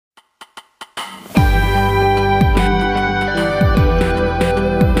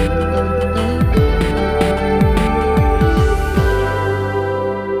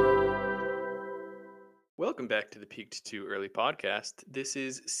the Peaked Too Early podcast. This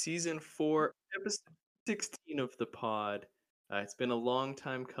is season 4, episode 16 of the pod. It's been a long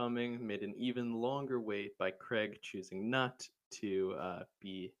time coming, made an even longer wait by Craig choosing not to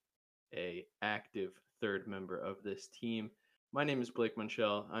be a active third member of this team. My name is Blake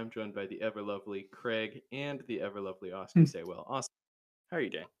Munchell. I'm joined by the ever lovely Craig and the ever lovely Oski Saywell. Oski, how are you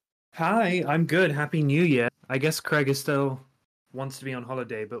doing? Hi, I'm good. Happy New Year. I guess Craig is still wants to be on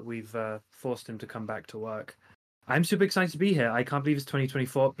holiday, but we've forced him to come back to work. I'm super excited to be here. I can't believe it's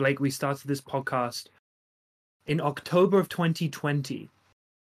 2024. Blake, we started this podcast in October of 2020.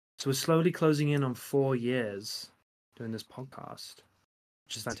 So we're slowly closing in on 4 years doing this podcast,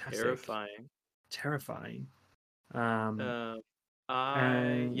 which is fantastic. Terrifying. And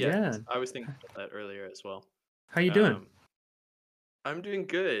Yes, I was thinking about that earlier as well. How you doing? I'm doing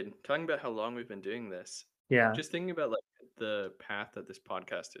good. Talking about how long we've been doing this. Yeah. Just thinking about like the path that this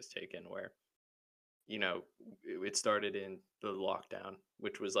podcast has taken, where it started in the lockdown,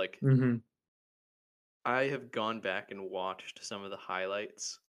 which was like I have gone back and watched some of the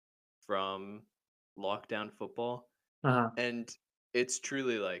highlights from lockdown football, and it's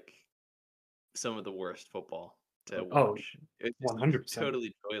truly like some of the worst football to watch. It's 100%.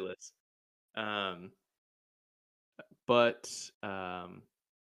 totally joyless. But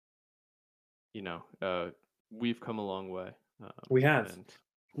we've come a long way. We have. And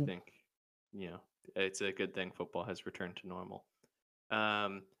I think, it's a good thing football has returned to normal.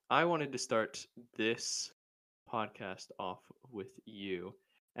 I wanted to start this podcast off with you,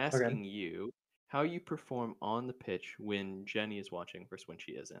 asking you how you perform on the pitch when Jenny is watching versus when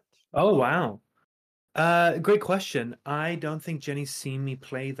she isn't. Oh, wow. Great question. I don't think Jenny's seen me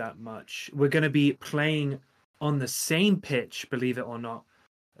play that much. We're going to be playing on the same pitch, believe it or not,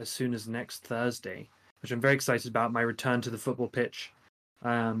 as soon as next Thursday, which I'm very excited about. My return to the football pitch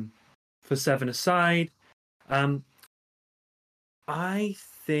for 7-a-side. I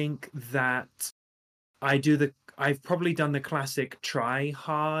think that I've probably done the classic try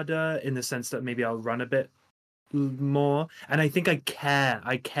harder in the sense that maybe I'll run a bit more. And I think I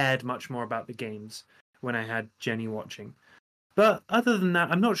cared much more about the games when I had Jenny watching. But other than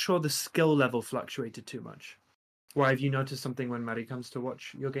that, I'm not sure the skill level fluctuated too much. Why, have you noticed something when Maddie comes to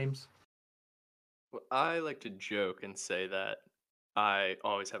watch your games? Well, I like to joke and say that I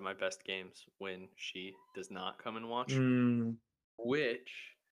always have my best games when she does not come and watch, which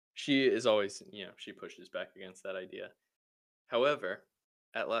she is always, she pushes back against that idea. However,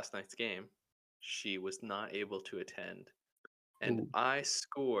 at last night's game, she was not able to attend, and I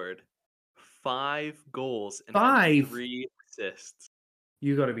scored 5 goals and had 3 assists.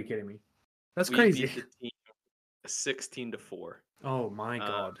 You got to be kidding me! That's crazy. We beat the team 16-4. Oh my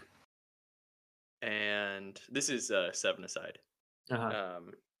god! And this is 7-a-side.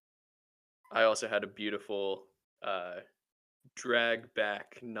 I also had a beautiful drag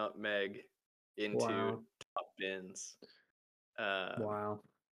back nutmeg into top bins. Wow.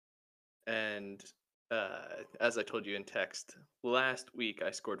 And as I told you in text, last week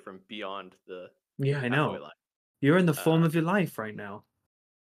I scored from beyond the I know. Line. You're in the form of your life right now.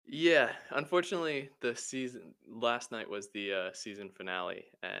 Yeah, unfortunately, the season last night was the season finale,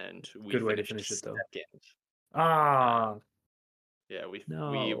 and we Good way to finished finish it, though. Second. Yeah, we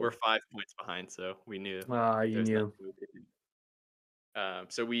were 5 points behind, so we knew. You knew.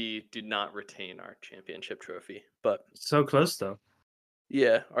 So we did not retain our championship trophy, but so close though.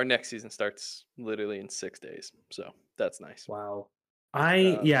 Yeah, our next season starts literally in 6 days, so that's nice. Wow.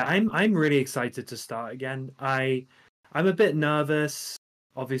 I'm really excited to start again. I'm a bit nervous.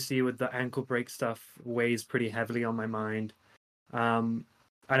 Obviously, with the ankle break stuff, weighs pretty heavily on my mind. And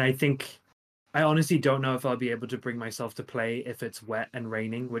I think I honestly don't know if I'll be able to bring myself to play if it's wet and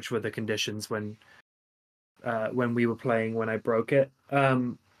raining, which were the conditions when we were playing when I broke it.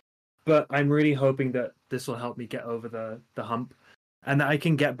 But I'm really hoping that this will help me get over the hump, and that I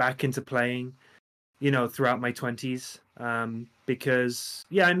can get back into playing, throughout my 20s. Because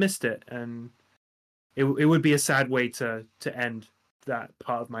I missed it, and it would be a sad way to end that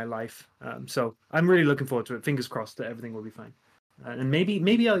part of my life. So I'm really looking forward to it. Fingers crossed that everything will be fine, and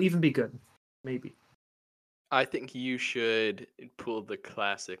maybe I'll even be good. Maybe. I think you should pull the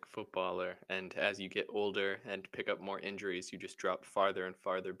classic footballer, and as you get older and pick up more injuries, you just drop farther and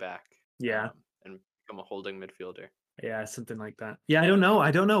farther back. And become a holding midfielder. Yeah, something like that. Yeah, I don't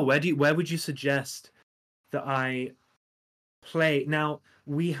know. Where would you suggest that I play? Now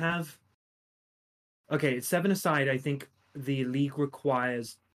we have. Okay, 7-a-side. I think the league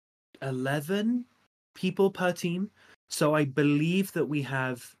requires 11 people per team, so I believe that we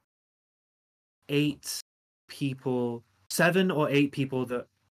have 7 or 8 people that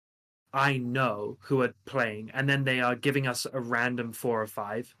I know who are playing, and then they are giving us a random 4 or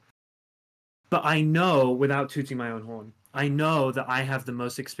 5. But I know, without tooting my own horn, I know that I have the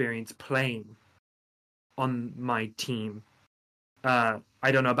most experience playing on my team. I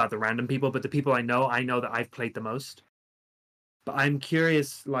don't know about the random people, but the people I know that I've played the most. But I'm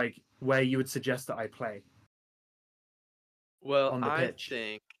curious, like, where you would suggest that I play Well, on the I pitch.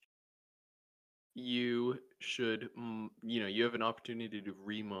 think you should, you have an opportunity to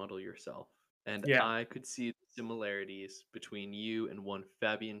remodel yourself. And Yeah. I could see the similarities between you and one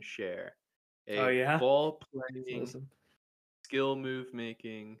Fabian Scher, Oh a yeah. ball That's playing, awesome. skill move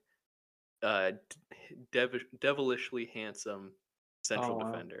making, devilishly handsome Oh central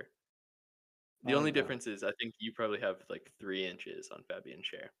wow. defender. The Oh only yeah. difference is I think you probably have like 3 inches on Fabian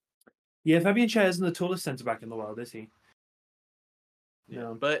Scher. Yeah, Fabian Schär isn't the tallest centre back in the world, is he? Yeah,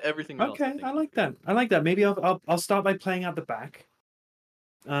 No. but everything else I Okay, I think you like could. that. I like that. Maybe I'll start by playing at the back.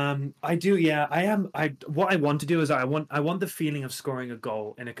 I do. Yeah, I am. What I want to do is I want the feeling of scoring a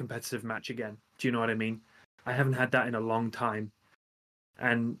goal in a competitive match again. Do you know what I mean? I haven't had that in a long time,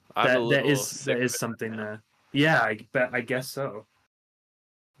 and I'm a little there sick of is it something right now. there. Yeah, I bet. I guess so.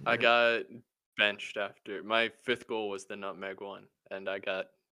 I Yeah. got benched after my fifth goal was the nutmeg one, and I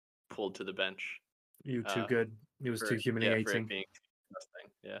got pulled to the bench. You too Uh, good. It was too for it humiliating. being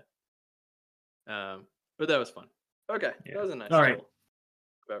disgusting. Yeah. But that was fun. Okay, that Yeah. was a nice All right. little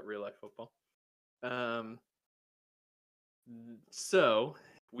about real life football. Um, so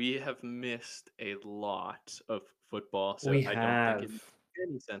we have missed a lot of football, so We I don't think it have. makes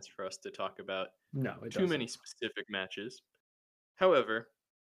any sense for us to talk about No, it too many doesn't. specific matches. However,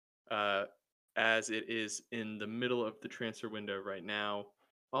 uh, as it is in the middle of the transfer window right now,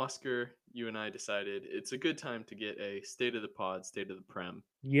 Oscar, you and I decided it's a good time to get a state of the pod, state of the prem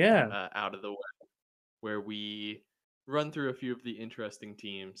Yeah. out of the way, where we run through a few of the interesting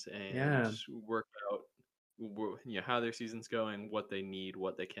teams and Yeah. work out how their season's going, what they need,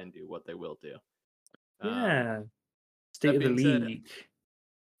 what they can do, what they will do. Um, Yeah. State that of the being said, league.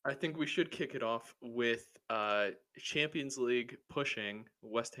 I think we should kick it off with Champions League pushing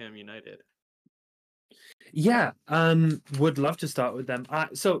West Ham United. Yeah, would love to start with them.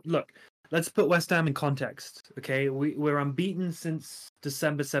 So look, let's put West Ham in context. Okay, we're unbeaten since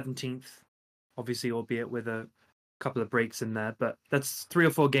December 17th, obviously, albeit with a couple of breaks in there, but that's 3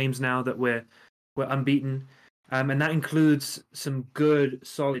 or 4 games now that we're unbeaten. And that includes some good,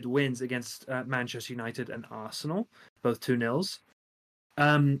 solid wins against Manchester United and Arsenal, both 2-0s.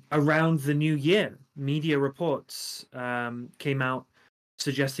 Around the new year, media reports came out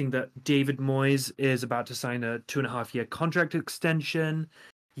suggesting that David Moyes is about to sign a 2.5 year contract extension,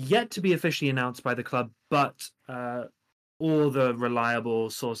 yet to be officially announced by the club, but all the reliable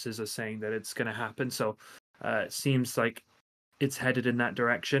sources are saying that it's going to happen. So it seems like it's headed in that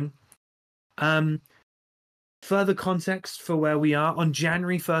direction. Um, Further context for where we are on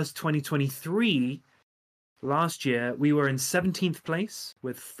January 1st, 2023. Last year, we were in 17th place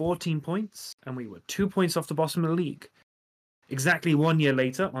with 14 points, and we were 2 points off the bottom of the league. Exactly 1 year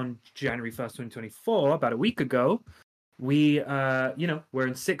later, on January 1st, 2024, about a week ago, we're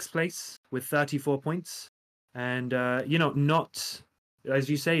in 6th place with 34 points, and not, as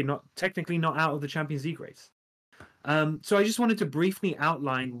you say, not technically not out of the Champions League race. So I just wanted to briefly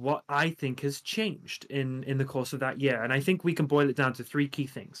outline what I think has changed in the course of that year, and I think we can boil it down to 3 key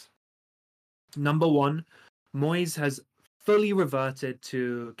things. Number one, Moyes has fully reverted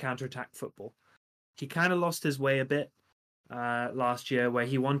to counter-attack football. He kind of lost his way a bit last year, where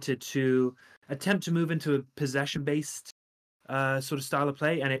he wanted to attempt to move into a possession-based sort of style of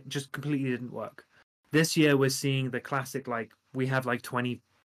play, and it just completely didn't work. This year, we're seeing the classic, like, we have like 20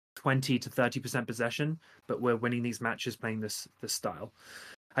 to 30% possession, but we're winning these matches playing this style.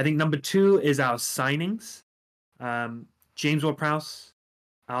 I think number two is our signings. James Ward-Prowse,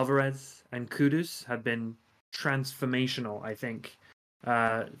 Alvarez, and Kudus have been transformational, I think,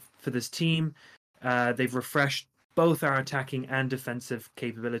 for this team. They've refreshed both our attacking and defensive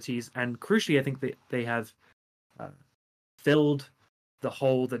capabilities, and crucially, I think they have uh, filled the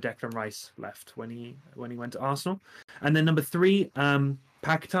hole that Declan Rice left when he went to Arsenal. And then number three,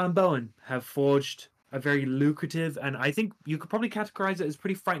 Paquetá and Bowen have forged a very lucrative, and I think you could probably categorize it as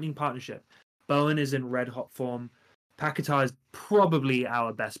pretty frightening partnership. Bowen is in red hot form. Paquetá is probably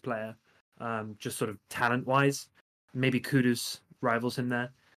our best player, just sort of talent wise. Maybe Kudus rivals him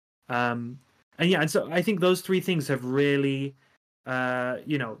there. And so I think those 3 things have really,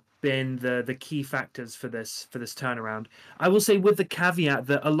 been the key factors for this turnaround. I will say with the caveat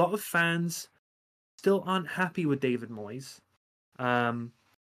that a lot of fans still aren't happy with David Moyes, and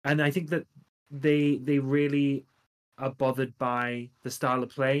I think that they really are bothered by the style of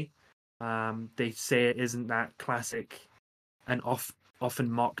play. They say it isn't that classic and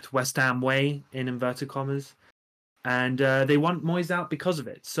often mocked West Ham way in inverted commas, and they want Moyes out because of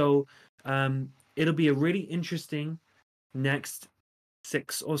it. So it'll be a really interesting next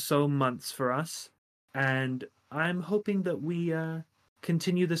 6 or so months for us, and I'm hoping that we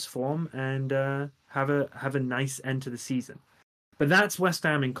continue this form and have a nice end to the season. But that's West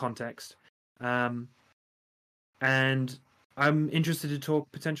Ham in context, um, and I'm interested to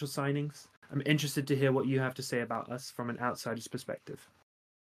talk potential signings. I'm interested to hear what you have to say about us from an outsider's perspective.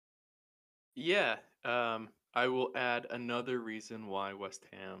 Yeah, I will add another reason why West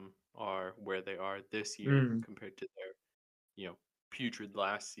Ham are where they are this year Mm, compared to their, putrid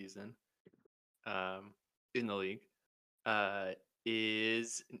last season, um, in the league, uh,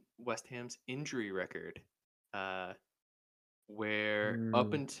 is West Ham's injury record, uh, where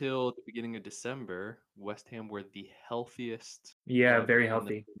up mm. until the beginning of December, West Ham were the healthiest Yeah, club very in the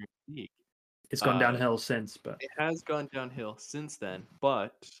healthy. Premier League. It's gone Uh, downhill since, but it has gone downhill since then,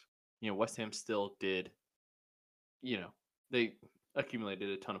 but West Ham still did, you know, they accumulated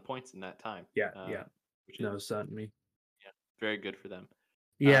a ton of points in that time, yeah, yeah, which is, no, certainly. yeah, very good for them.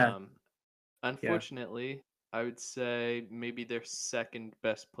 Yeah, Um, yeah, Unfortunately, I would say maybe their second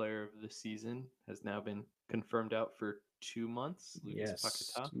best player of the season has now been confirmed out for 2 months, Lucas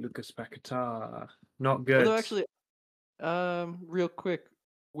yes. Paquetá. Lucas Paquetá, not Although good. actually, real quick,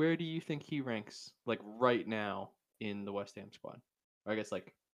 where do you think he ranks, like, right now in the West Ham squad? Or I guess,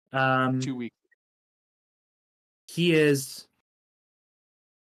 like, Um, 2 weeks he is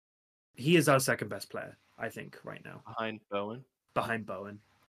he is our second best player, I think, right now, behind Bowen. behind Bowen.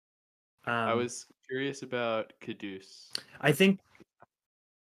 I Um, was curious about Kudus, I but think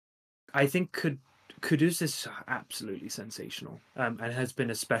I think Kudus is absolutely sensational, and has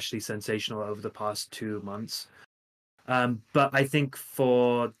been especially sensational over the past 2 months. But I think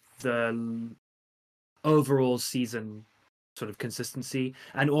for the overall season sort of consistency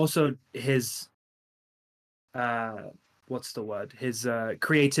and also his uh, what's the word? His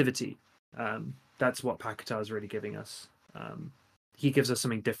creativity. That's what Paquetá is really giving us. He gives us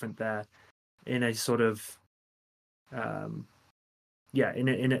something different there in a sort of um, yeah,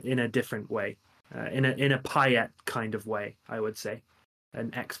 in a different way, in a Payet kind of way, I would say,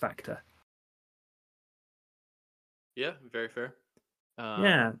 an X factor. yeah, very fair.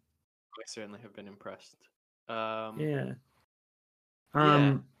 Yeah, I certainly have been impressed. Um, yeah, yeah,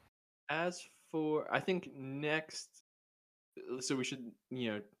 um, as for I think next, so we should,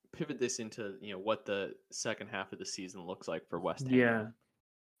 pivot this into, what the second half of the season looks like for West Ham.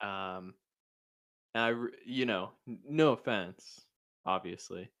 yeah, Um, and no offense,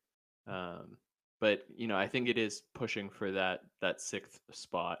 obviously, um, but I think it is pushing for that sixth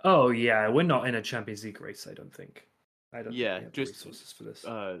spot. oh yeah. We're not in a Champions League race. I don't think. I don't think Yeah, we have the just resources for this.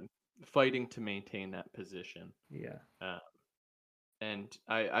 uh, fighting to maintain that position. Yeah, Uh, and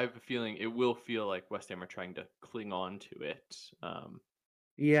I have a feeling it will feel like West Ham are trying to cling on to it.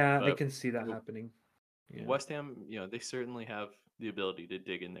 yeah, I But can see that w- happening. Yeah, West Ham, they certainly have the ability to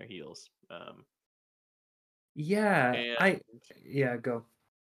dig in their heels. yeah. And Yeah, go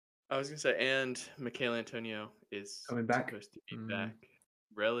I was gonna say, and Michael Antonio is coming back. supposed to be Mm, back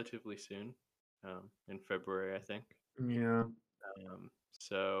relatively soon, in February, I think. yeah,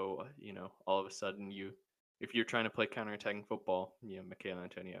 So all of a sudden, if you're trying to play counterattacking football, Michael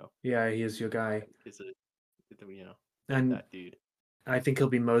Antonio yeah, he is your guy, is and that dude. I think he'll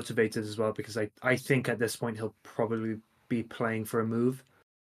be motivated as well because I think at this point he'll probably be playing for a move,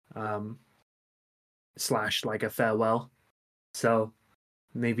 um, slash like a farewell. So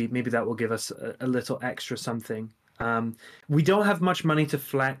maybe that will give us a little extra something. We don't have much money to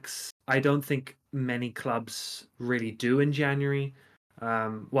flex. I don't think many clubs really do in January.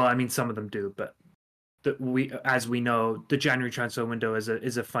 Well, I mean, some of them do, but as we know, the January transfer window is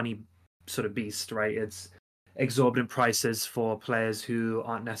a funny sort of beast, right? It's exorbitant prices for players who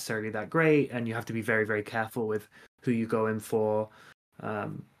aren't necessarily that great, and you have to be very, very careful with who you go in for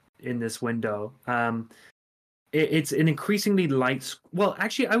um, in this window. It's an increasingly light. Well,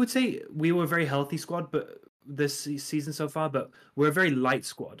 actually, I would say we were a very healthy squad, but this season so far, but we're a very light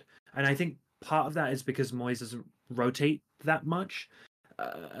squad, and I think part of that is because Moyes doesn't rotate that much.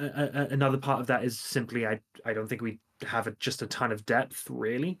 Another part of that is simply I don't think we have just a ton of depth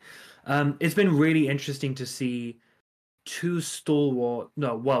really. It's been really interesting to see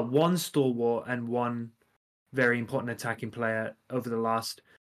one stalwart and one very important attacking player over the last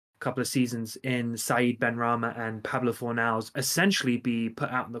couple of seasons in Saeed Benrahma and Pablo Fornals essentially be put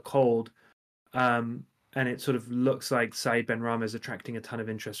out in the cold. Um, and it sort of looks like Saeed Benrahma is attracting a ton of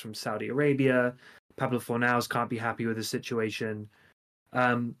interest from Saudi Arabia. Pablo Fornals can't be happy with the situation.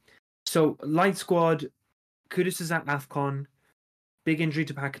 Um, So light squad, Kudus is at AFCON, big injury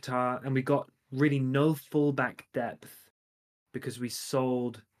to Paquetá, and we got really no fullback depth because we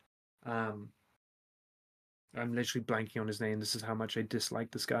sold. Um, I'm literally blanking on his name. This is how much I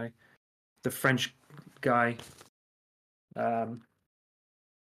dislike this guy. The French guy. Um,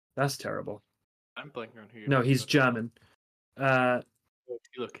 that's terrible. I'm blanking on who you're No, talking he's about as well. German. Uh, Oh,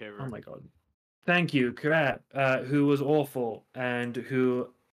 Tilo oh Caver. my god. Thank you, correct. Who was awful and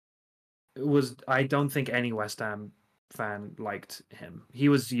who was I don't think any West Ham fan liked him. He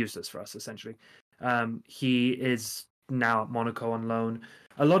was useless for us essentially. He is now at Monaco on loan.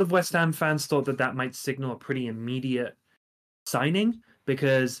 A lot of West Ham fans thought that that might signal a pretty immediate signing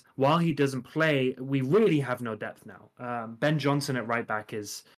because while he doesn't play, we really have no depth now. Ben Johnson at right back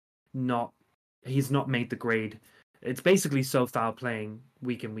is not. He's not made the grade. It's basically so foul playing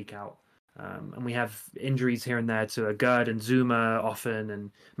week in week out. And we have injuries here and there to Gerd and Zuma often,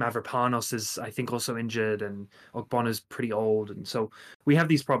 and Mavropanos is, I think, also injured, and Ogbona's pretty old, and so we have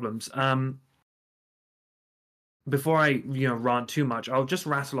these problems. Before I rant too much, I'll just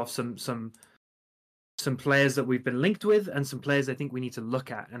rattle off some players that we've been linked with and some players I think we need to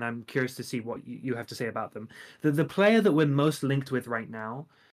look at, and I'm curious to see what you have to say about them. The player that we're most linked with right now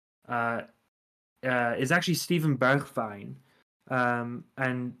uh, is actually Steven Bergwijn.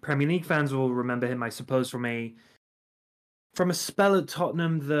 And Premier League fans will remember him, I suppose, from a spell at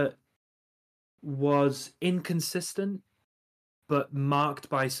Tottenham that was inconsistent, but marked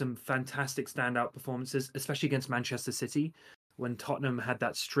by some fantastic standout performances, especially against Manchester City, when Tottenham had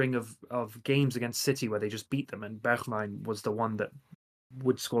that string of games against City where they just beat them, and Bergwijn was the one that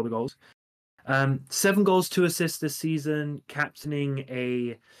would score the goals. 7 goals, 2 assists this season, captaining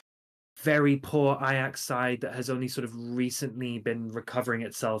a very poor Ajax side that has only sort of recently been recovering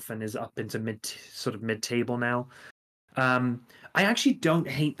itself and is up into mid table now. I actually don't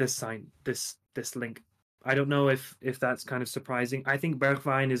hate this link. I don't know if that's kind of surprising. I think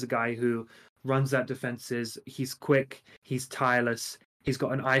Bergwijn is a guy who runs that defenses. He's quick, he's tireless, he's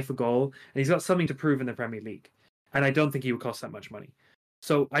got an eye for goal, and he's got something to prove in the Premier League. And I don't think he would cost that much money.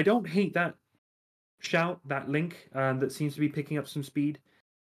 So I don't hate that that link that seems to be picking up some speed.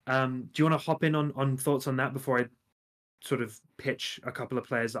 Do you want to hop in on thoughts on that before I sort of pitch a couple of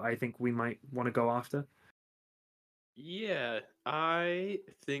players that I think we might want to go after? Yeah, I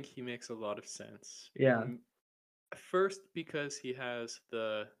think he makes a lot of sense. Yeah, First, because he has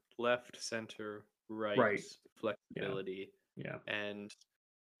the left, center, right right. Yeah, flexibility, yeah, and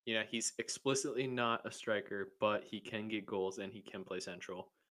he's explicitly not a striker, but he can get goals and he can play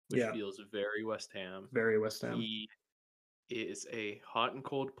central, which yeah. feels very West Ham. Very West Ham. He is a hot and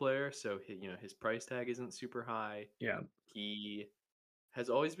cold player, so his price tag isn't super high. Yeah, He has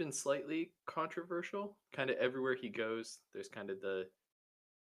always been slightly controversial. Kind of everywhere he goes, there's kind of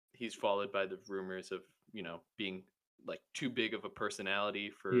he's followed by the rumors of being like too big of a personality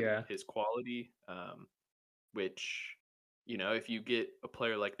for yeah, his quality. Which if you get a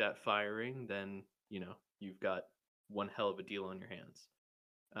player like that firing, then you've got one hell of a deal on your hands.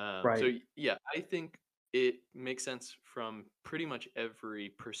 right. So yeah, I think it makes sense from pretty much every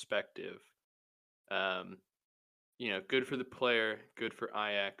perspective. Um, good for the player, good for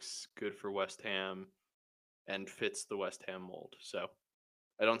Ajax, good for West Ham, and fits the West Ham mold. So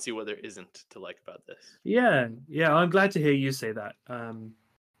I don't see what there isn't to like about this. Yeah, yeah. I'm glad to hear you say that.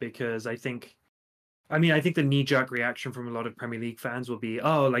 Because I think the knee-jerk reaction from a lot of Premier League fans will be,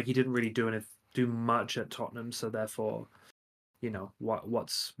 oh, like he didn't really do much at Tottenham, so therefore,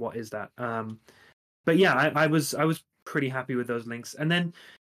 what is that? But yeah, I was pretty happy with those links, and then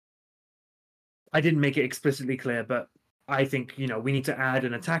I didn't make it explicitly clear, but I think we need to add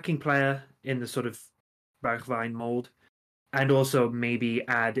an attacking player in the sort of Bergwijn mold, and also maybe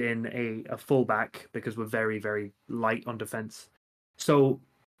add in a fullback because we're very, very light on defense. So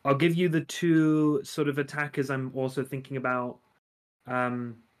I'll give you the two sort of attackers I'm also thinking about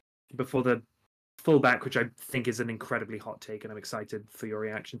um, before the fullback, which I think is an incredibly hot take, and I'm excited for your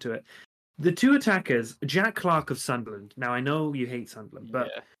reaction to it. The two attackers, Jack Clark of Sunderland. Now I know you hate Sunderland,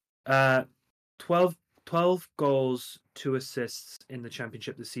 but Yeah. uh, 12, 12 goals, 2 assists in the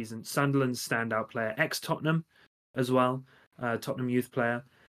championship this season. Sunderland's standout player, ex Tottenham as well, Tottenham youth player.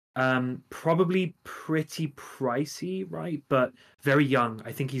 Probably pretty pricey, right? But very young.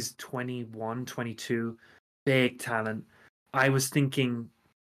 I think he's 21, 22. Big talent. I was thinking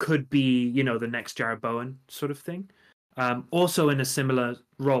could be, the next Jared Bowen sort of thing. Also in a similar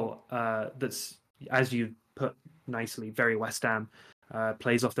role, that's, as you put nicely, very West Ham.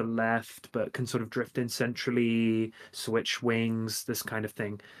 Plays off the left, but can sort of drift in centrally, switch wings, this kind of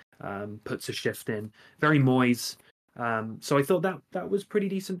thing. Puts a shift in. Very Moyes. So I thought that was pretty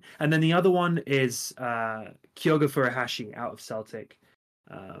decent. And then the other one is Kyogo Furuhashi out of Celtic.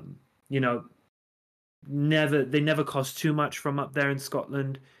 Um, you know, they never cost too much from up there in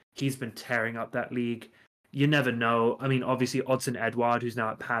Scotland. He's been tearing up that league. You never know. I mean, obviously Odson Edouard, who's now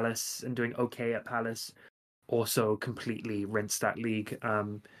at Palace and doing okay at Palace, also completely rinsed that league.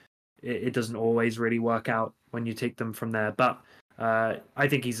 It doesn't always really work out when you take them from there, but I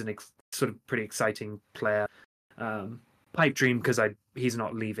think he's an sort of pretty exciting player. Pipe dream because he's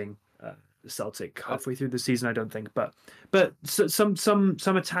not leaving Celtic Uh, halfway through the season, I don't think. But some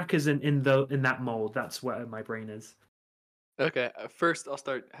attackers in that mold. That's where my brain is. okay, first I'll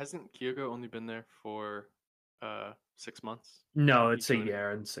start. Hasn't Kyogo only been there for 6 months? No, He it's a joined.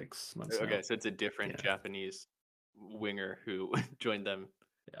 year and 6 months now. Okay, so it's a different Yeah, Japanese winger who joined them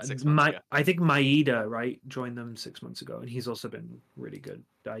yeah. 6 months My ago. I think Maeda right joined them 6 months ago, and he's also been really good.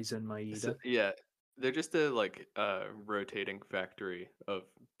 Daisen So, Maeda. yeah, they're just a rotating factory of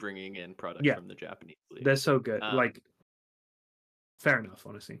bringing in product Yeah, from the Japanese they're league. so good. Um, Like fair enough,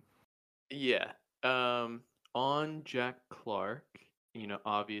 honestly. yeah. On Jack Clark,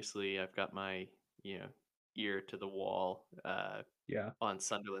 obviously I've got my, you know, ear to the wall Yeah, on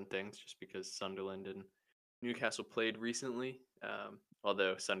Sunderland things just because Sunderland and Newcastle played recently.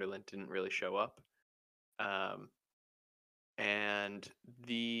 Although Sunderland didn't really show up. Um, and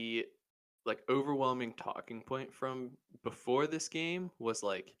the overwhelming talking point from before this game was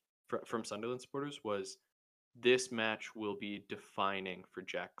from Sunderland supporters was this match will be defining for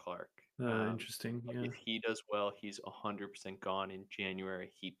Jack Clark. interesting. Yeah, If he does well, he's 100% gone in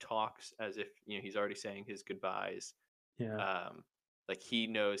January. He talks as if he's already saying his goodbyes. yeah, Um, like he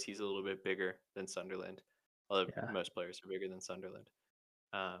knows he's a little bit bigger than Sunderland, although yeah. most players are bigger than Sunderland.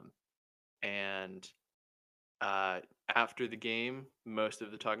 Um, and after the game, most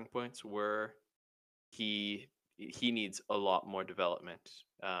of the talking points were he he needs a lot more development.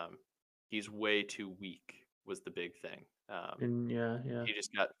 He's way too weak was the big thing. And yeah, yeah. He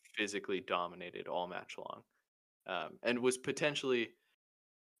just got physically dominated all match long, and was potentially.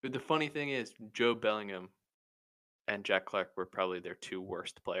 The funny thing is, Joe Bellingham and Jack Clark were probably their two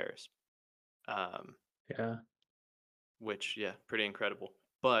worst players, um, Yeah. which yeah, pretty incredible.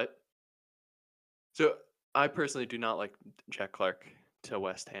 But so I personally do not like Jack Clark to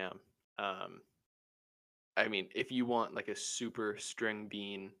West Ham. Um, I mean, if you want like a super string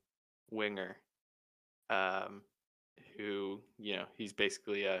bean winger, um, who he's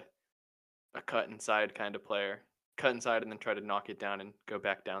basically a cut inside kind of player, cut inside and then try to knock it down and go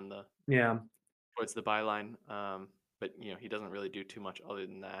back down the Yeah. towards the byline. But he doesn't really do too much other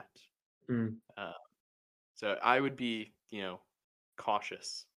than that. Mm. Uh, so I would be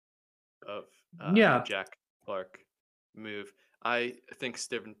cautious of the Yeah. Jack Clark move. I think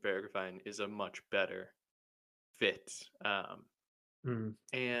Steven Bergwijn is a much better fit. Mm.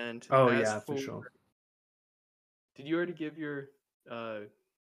 And Oh as yeah, for for, sure. did you already give your uh,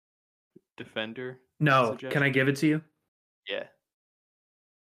 defender No, can suggestion? I give it to you? Yeah,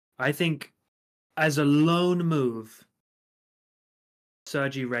 I think as a lone move,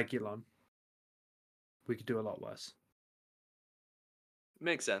 Sergi Regulon, we could do a lot worse.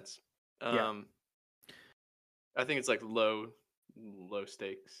 makes sense. Yeah. Um, I think it's like low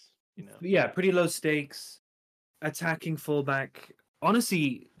stakes. Yeah, pretty low stakes, attacking fullback.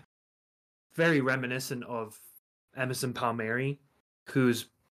 Honestly, very reminiscent of Emerson Palmieri, who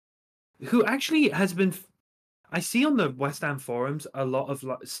actually has been. I see on the West Ham forums a lot of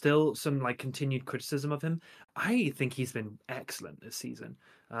still some continued criticism of him. I think he's been excellent this season.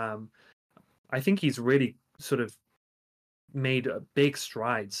 Um, I think he's really sort of made big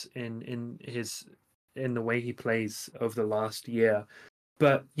strides in the way he plays over the last year.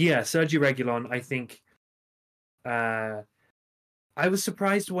 But yeah, Sergio Reguilon, I think uh, I was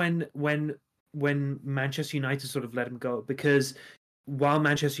surprised when Manchester United sort of let him go because while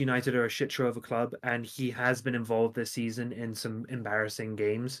Manchester United are a shit show of a club and he has been involved this season in some embarrassing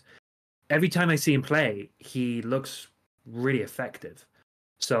games, every time I see him play, he looks really effective.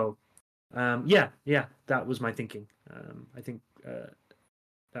 So yeah, that was my thinking. I think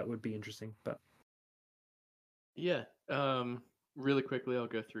that would be interesting. But yeah. Really quickly, I'll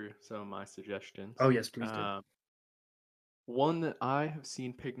go through some of my suggestions. oh yes, please do. One that I have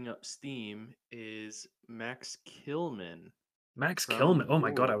seen picking up steam is Max Killman Max from Kilman. Oh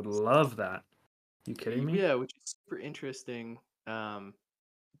my god, I would Wolves. love that. You kidding me? Yeah, which is super interesting.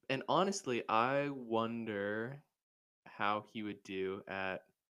 And honestly, I wonder how he would do at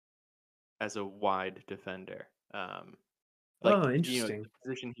as a wide defender. Oh, The interesting.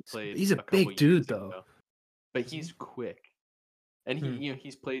 position he played He's a a couple big years dude though, ago, but isn't he's he? quick, and Hmm.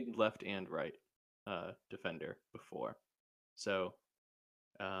 he's played left and right. defender before. So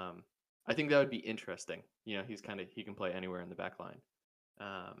I think that would be interesting. He can play anywhere in the back line.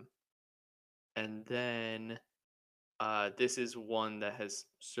 Um, and then this is one that has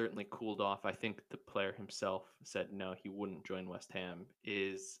certainly cooled off. I think the player himself said no, he wouldn't join West Ham.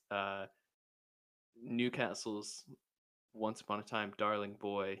 Is Newcastle's once upon a time darling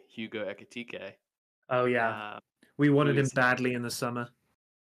boy Hugo Ekitike, Oh yeah, uh, we who wanted him is badly in the summer.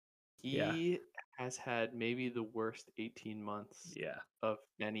 Yeah, he has had maybe the worst 18 months yeah, of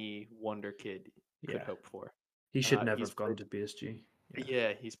any wonder kid could yeah. hope for. He should never He's have gone played, to PSG. Yeah,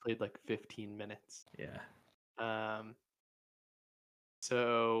 yeah, he's played like 15 minutes. yeah, Um,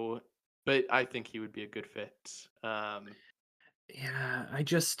 so, but I think he would be a good fit. yeah. I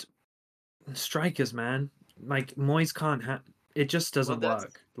just strikers, man. Like Moyes can't have. It just Well, doesn't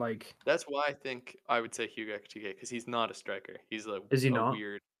work. Like, that's why I think I would say Hugo Ekitike because he's not a striker. He's is he a not?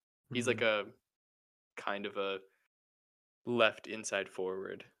 weird. He's like Mm. a kind of a left inside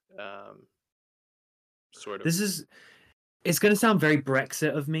forward, sort of. This is. It's going to sound very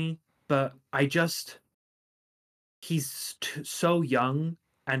Brexit of me, but I just so young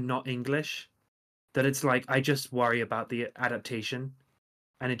and not English that it's like I just worry about the adaptation,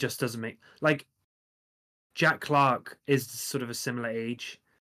 and it just doesn't make like Jack Clark is sort of a similar age,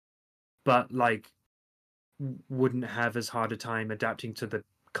 but like wouldn't have as hard a time adapting to the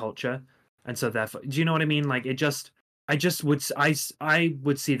culture, and so therefore, do you know what I mean? Like it just, I just would, I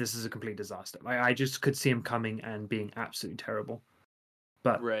would see this as a complete disaster. Like I just could see him coming and being absolutely terrible.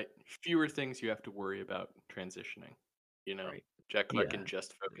 But Right. Fewer things you have to worry about transitioning. You know, right, Jack Clark yeah, can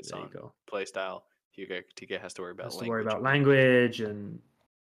just focus there you on go. play style. Hugo Ekitike has to worry about Has to worry language about and whatnot. language and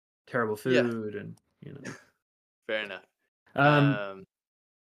terrible Yeah, food and you know. fair enough. Um, Um,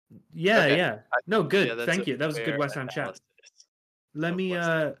 yeah, okay. yeah. I No, think, yeah, good. that's a Thank you. That was a good fair West Ham chat. analysis Let of me West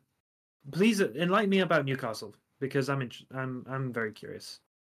Ham. please enlighten me about Newcastle because I'm very curious.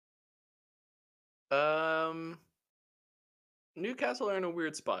 Um, Newcastle are in a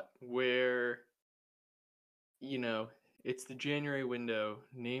weird spot where, you know, it's the January window,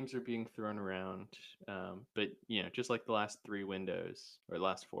 names are being thrown around. But, just like the last three windows or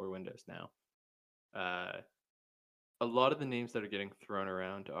last four windows now, uh, a lot of the names that are getting thrown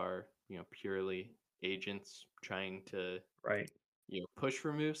around are, purely agents trying to, Right, push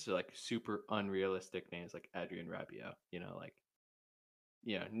for moves. So like super unrealistic names like Adrian Rabiot,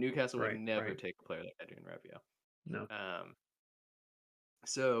 Newcastle would right, never right. take a player like Adrian Rabiot. No. Um,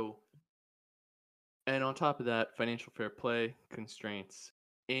 so, and on top of that, financial fair play constraints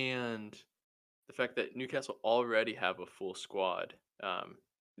and the fact that Newcastle already have a full squad,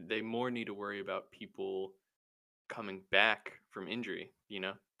 they more need to worry about people coming back from injury.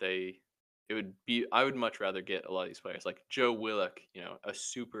 I would much rather get a lot of these players like Joe Willock, a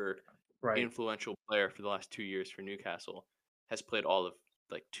super Right. influential player for the last 2 years for Newcastle, has played all of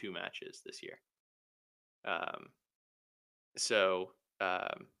like two matches this year. Um, so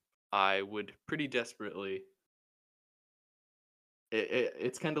I would pretty desperately.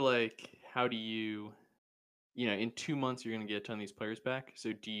 It's kind of like how do you, in 2 months you're going to get a ton of these players back.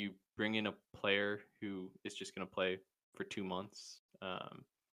 So do you bring in a player who is just going to play for 2 months?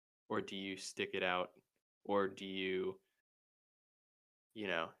 Or do you stick it out, or do you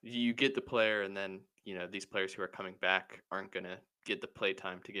get the player and then these players who are coming back aren't going to get the play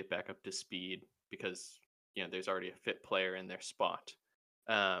time to get back up to speed because there's already a fit player in their spot.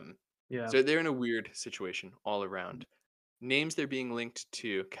 um, Yeah. so they're in a weird situation all around. Names they're being linked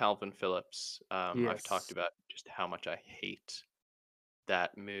to: Calvin Phillips. I've talked Yes. about just how much I hate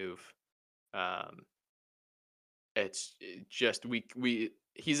that move. um, just we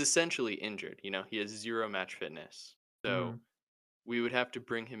he's essentially injured. He has zero match fitness. So Mm, we would have to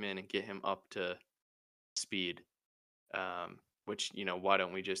bring him in and get him up to speed. Which, why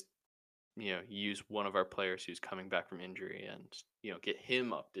don't we just, use one of our players who's coming back from injury and, get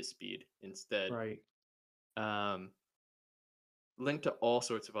him up to speed instead. right. Um, Linked to all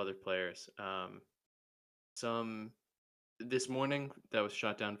sorts of other players. Some this morning that was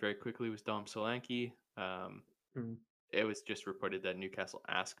shot down very quickly was Dom Solanke. Mm, It was just reported that Newcastle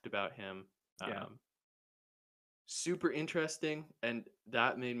asked about him. yeah. Um, Super interesting, and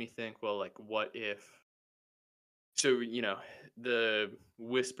that made me think, well, like, what if? So, the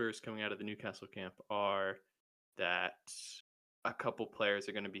whispers coming out of the Newcastle camp are that a couple players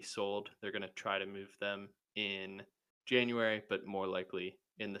are going to be sold. They're going to try to move them in January, but more likely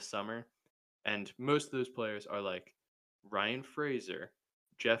in the summer. And most of those players are like Ryan Fraser,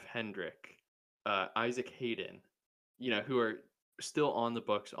 Jeff Hendrick, Isaac Hayden, who are still on the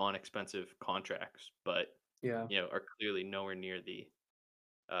books on expensive contracts, but Yeah. are clearly nowhere near the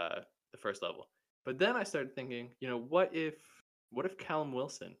first level. But then I started thinking, what if Callum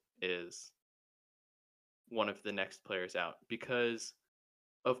Wilson is one of the next players out? Because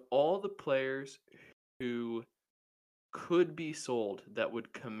of all the players who could be sold that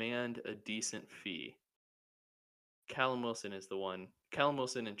would command a decent fee, Callum Wilson is the one. Callum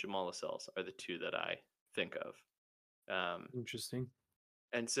Wilson and Jamal Lascelles are the two that I think of. Um, Interesting.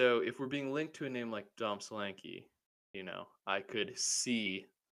 and so if we're being linked to a name like Dom Solanke, I could see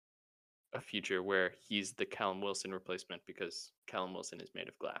a future where he's the Callum Wilson replacement because Callum Wilson is made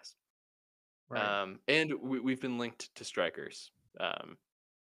of glass. Right. And we've been linked to strikers.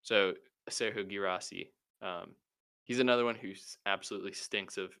 So Sergio Girassi, he's another one who absolutely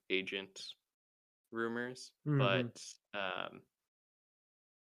stinks of agent rumors, Hmm. but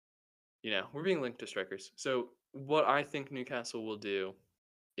we're being linked to strikers. So what I think Newcastle will do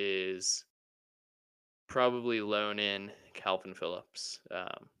is probably loan in Calvin Phillips.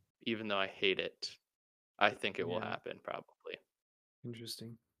 Even though I hate it, I think it will Yeah. happen probably.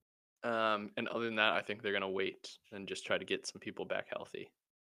 Interesting. And other than that, I think they're gonna wait and just try to get some people back healthy.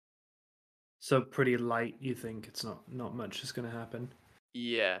 So pretty light, you think? It's not much is going to happen.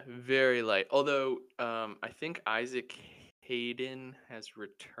 Yeah, very light. Although I think Isaac Hayden has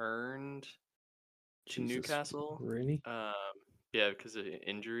returned to Jesus, Newcastle. really? Um, yeah, because of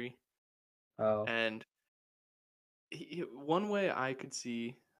injury. Oh, And one way I could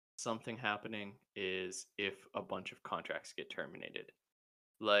see something happening is if a bunch of contracts get terminated.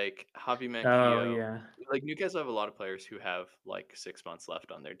 Like Javi oh Manquillo, yeah, like Newcastle have a lot of players who have like 6 months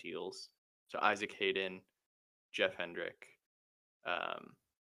left on their deals. So Isaac Hayden, Jeff Hendrick, um,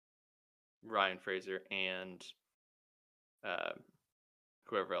 Ryan Fraser, and uh,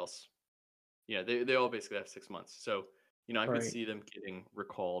 whoever else. They all basically have 6 months. So I could right. see them getting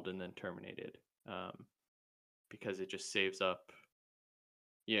recalled and then terminated, because it just saves up.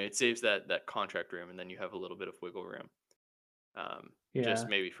 It saves that contract room, and then you have a little bit of wiggle room, just Yeah,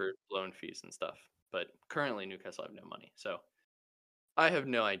 maybe for loan fees and stuff. But currently, Newcastle have no money, so I have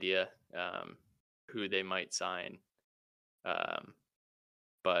no idea who they might sign. Um,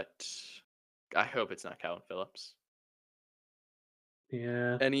 but I hope it's not Calvin Phillips.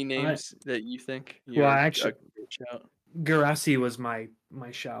 yeah. Any I names that you think well, you're a actually, good shout? Garassi was my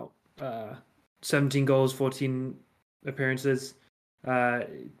shout. 17 goals, 14 appearances. Uh,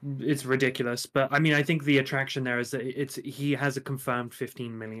 it's ridiculous, but I mean, I think the attraction there is that he has a confirmed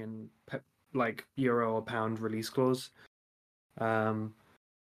 15 million like euro or pound release clause. Um,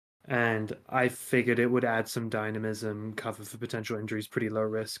 and I figured it would add some dynamism, cover for potential injuries, pretty low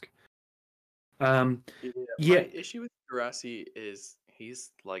risk. Um, Yeah, my yeah, issue with Girassi is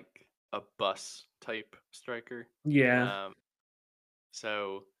he's like a bus type striker. yeah, Um,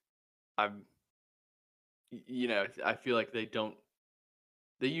 so I'm, I feel like they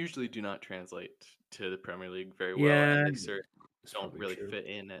usually do not translate to the Premier League very well, and yeah. they certainly It's don't probably really true. fit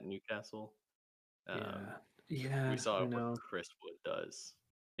in at Newcastle. Um, Yeah, we yeah, saw I what know. Chris Wood does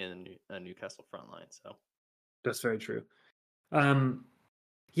in a Newcastle front line. So That's very true. Um,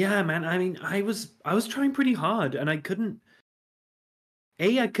 yeah, man. I mean, I was trying pretty hard, and I couldn't.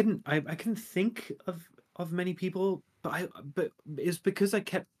 I couldn't think of many people, but it's because I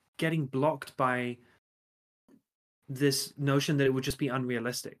kept getting blocked by this notion that it would just be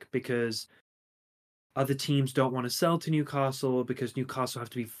unrealistic because other teams don't want to sell to Newcastle because Newcastle have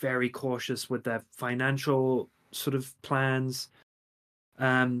to be very cautious with their financial sort of plans.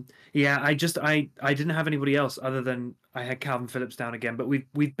 Yeah, I didn't have anybody else other than I had Calvin Phillips down again, but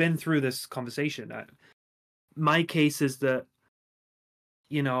we've been through this conversation. My case is that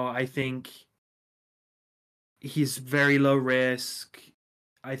I think he's very low risk.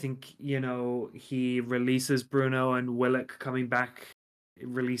 I think he releases Bruno and Willock coming back. It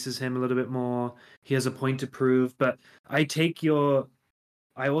releases him a little bit more. He has a point to prove, but I take your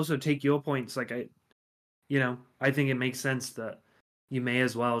I also take your points. Like I think it makes sense that you may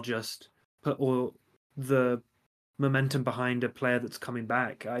as well just put all the momentum behind a player that's coming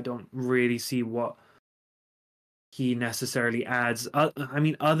back. I don't really see what he necessarily adds. I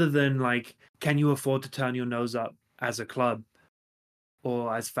mean, other than like, can you afford to turn your nose up as a club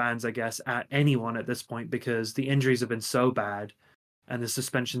or as fans, I guess, at anyone at this point because the injuries have been so bad and the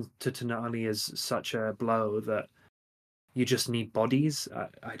suspension to Tonali is such a blow that you just need bodies.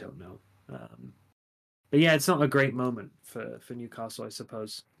 I don't know. Um, But yeah, it's not a great moment for Newcastle, I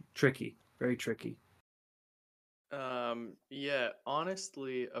suppose. Tricky, very tricky. yeah,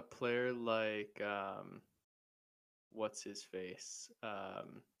 honestly, a player like what's his face?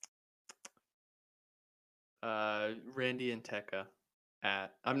 Randy Nteka.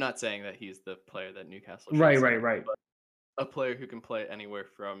 I'm not saying that he's the player that Newcastle should Right, right, sign, right. a player who can play anywhere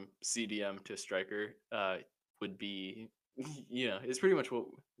from CDM to striker would be, it's pretty much what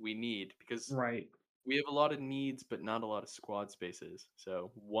we need because Right. we have a lot of needs, but not a lot of squad spaces.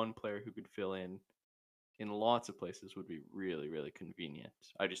 So one player who could fill in lots of places would be really, really convenient.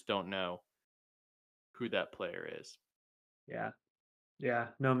 I just don't know who that player is. Yeah. Yeah.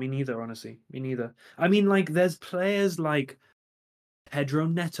 No, me neither, honestly. Me neither. I mean, like, there's players like Pedro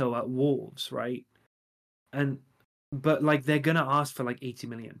Neto at Wolves, right? And but like they're gonna ask for like 80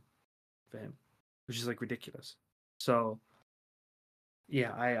 million for him, which is like ridiculous. So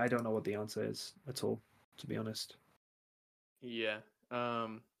yeah, I don't know what the answer is at all, to be honest. Yeah.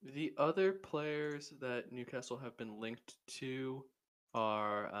 The other players that Newcastle have been linked to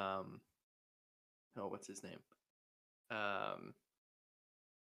are oh, what's his name? Um,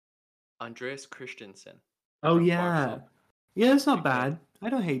 Andreas Christensen Oh from Barcelona yeah. Yeah, it's not because bad. I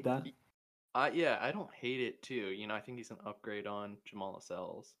don't hate that. yeah, I don't hate it too. I think he's an upgrade on Jamal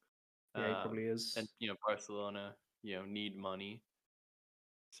Lascelles. Yeah, he probably And is. Barcelona, need money.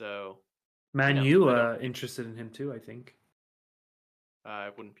 So, Man, you I don't are interested in him too, I think. I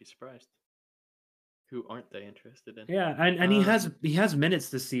wouldn't be surprised. Who aren't they interested in? Yeah, and Um, he has minutes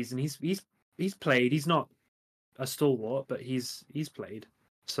this season. He's played. He's not a stalwart, but he's played.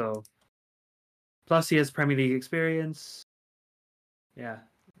 So plus he has Premier League experience. Yeah,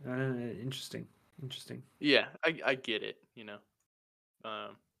 interesting, interesting. yeah, I get it,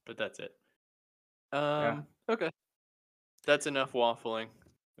 but that's it. Yeah. Okay. That's enough waffling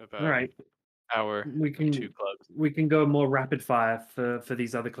All about right. our We two can clubs. we can go more rapid fire for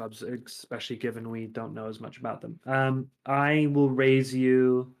these other clubs, especially given we don't know as much about them. I will raise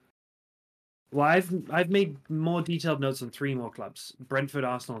you. Well, I've made more detailed notes on three more clubs: Brentford,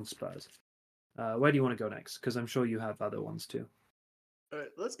 Arsenal, and Spurs. Where do you want to go next? Because I'm sure you have other ones too. All right,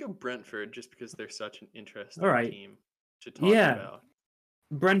 let's go Brentford just because they're such an All interesting right. team to talk Yeah, about.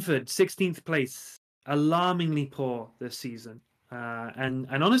 Brentford, 16th place, alarmingly poor this season, and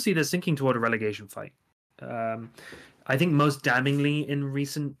honestly, they're sinking toward a relegation fight. Um, I think most damningly in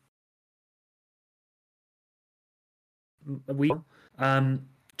recent we Ivan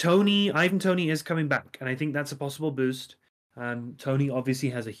Tony is coming back, and I think that's a possible boost. Tony obviously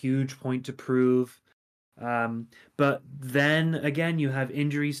has a huge point to prove. But then again, you have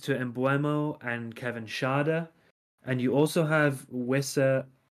injuries to Embuemo and Kevin Schade, and you also have Wissa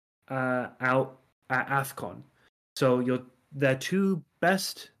out at AFCON. So their two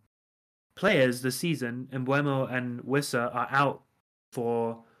best players this season, Embuemo and Wissa, are out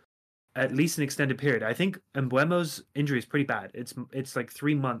for at least an extended period. I think Embuemo's injury is pretty bad. It's like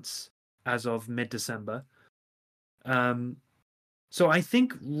 3 months as of mid December. Um, so I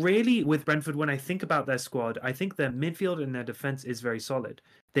think really with Brentford, when I think about their squad, I think their midfield and their defense is very solid.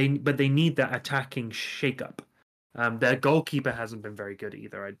 But they need that attacking shakeup. Their goalkeeper hasn't been very good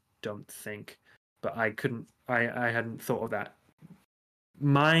either. I don't think, but I hadn't thought of that.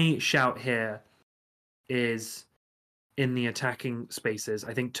 My shout here is in the attacking spaces.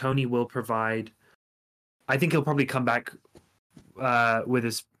 I think Tony will provide. I think he'll probably come back with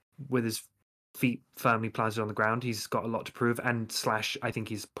his feet firmly planted on the ground. He's got a lot to prove, and slash, I think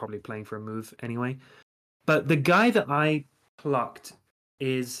he's probably playing for a move anyway. But the guy that I plucked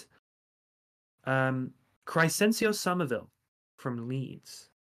is Crysencio Somerville from Leeds,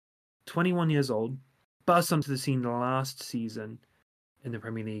 21 years old, burst onto the scene last season in the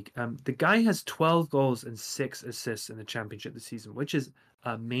Premier League. The guy has 12 goals and 6 assists in the Championship this season, which is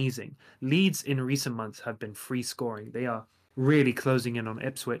amazing. Leeds in recent months have been free scoring. They are really closing in on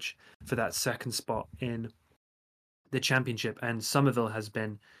Ipswich for that second spot in the Championship, and Somerville has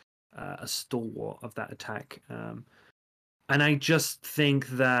been a stalwart of that attack. And I just think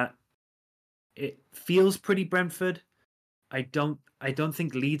that it feels pretty Brentford. I don't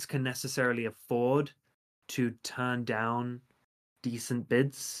think Leeds can necessarily afford to turn down decent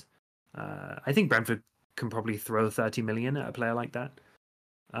bids. I think Brentford can probably throw 30 million at a player like that.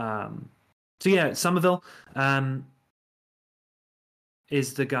 Um, so yeah, Somerville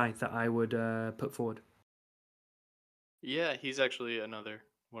is the guy that I would put forward. Yeah, he's actually another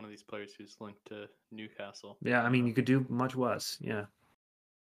one of these players who's linked to Newcastle. Yeah, I mean you could do much worse. Yeah.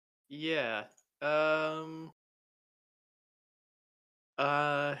 Yeah. Um.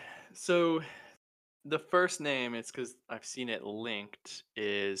 Uh. So the first name, it's because I've seen it linked,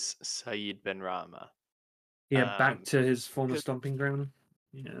 is Saeed Benrahma. Yeah, back Um. to his former Because stomping ground.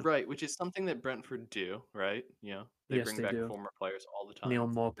 Yeah. right, which is something that Brentford do, right? They Yes, bring they back do. former players all the Neil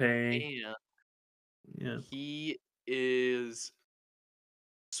time, Morpay. and Yeah. he is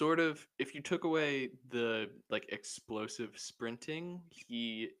sort of, if you took away the like explosive sprinting,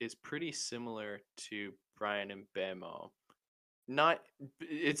 he is pretty similar to Brian Mbemo. not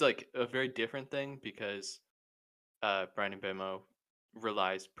it's like a very different thing because Brian Mbemo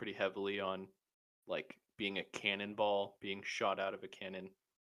relies pretty heavily on like being a cannonball, being shot out of a cannon,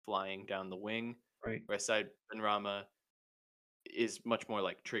 flying down the wing. Right. Whereas Benrahma is much more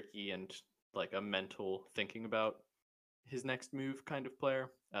like tricky and like a mental thinking about his next move kind of player.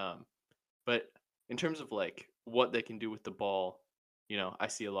 But in terms of like what they can do with the ball, I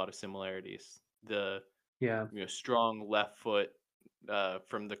see a lot of similarities. The Yeah. strong left foot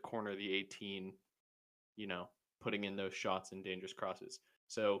from the corner of the 18, you know, putting in those shots and dangerous crosses.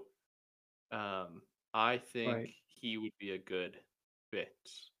 So I think Right. he would be a good fit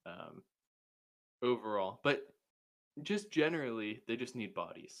um, overall. But just generally, they just need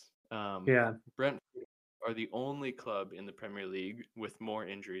bodies. Yeah. Brentford are the only club in the Premier League with more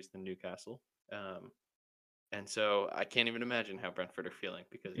injuries than Newcastle. Um, and so I can't even imagine how Brentford are feeling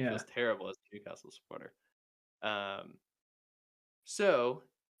because it Yeah. feels terrible as a Newcastle supporter. Um, so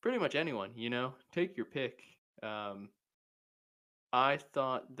pretty much anyone, take your pick. I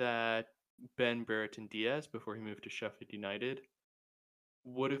thought that Ben Brereton Diaz before he moved to Sheffield United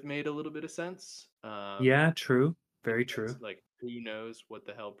would have made a little bit of sense. Yeah. True. Very Because true. like who knows what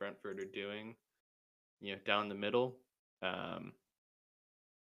the hell Brentford are doing, down the middle. Um,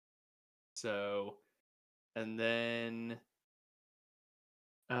 so and then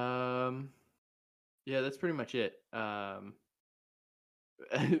um, yeah, that's pretty much it.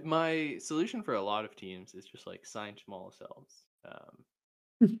 My solution for a lot of teams is just like sign small selves.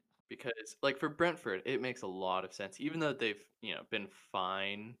 Because like for Brentford, it makes a lot of sense, even though they've been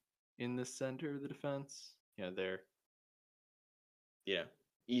fine in the center of the defense. They're yeah,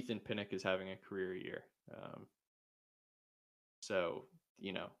 Ethan Pinnock is having a career year. So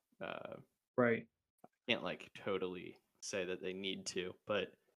you know, Right. can't like totally say that they need to,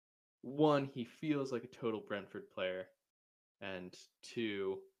 but one, he feels like a total Brentford player, and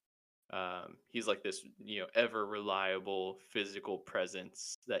two, he's like this, ever reliable physical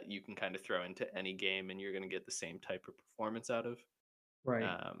presence that you can kind of throw into any game, and you're going to get the same type of performance out of. Right.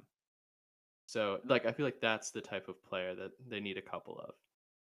 Um, so, like, I feel like that's the type of player that they need a couple of.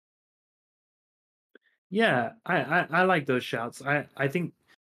 Yeah. I like those shouts. I think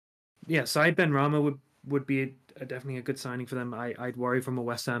yeah. Side Ben Rama would be definitely a good signing for them. I'd worry from a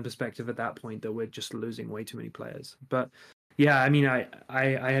West Ham perspective at that point that we're just losing way too many players. But yeah, I mean, I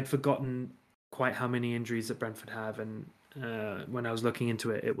had forgotten quite how many injuries that Brentford have, and when I was looking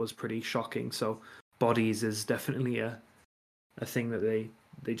into it, it was pretty shocking. So bodies is definitely a thing that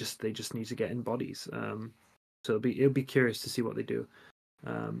they just need to get in bodies. So it'll be curious to see what they do.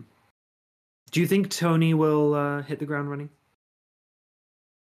 Um, do you think Tony will hit the ground running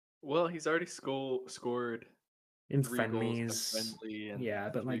Well, he's already scored in 3 goals in a friendlies? friendly and Yeah,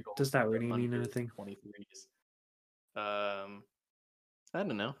 but three like, goals does that in really the mean under anything? 23s. Um, I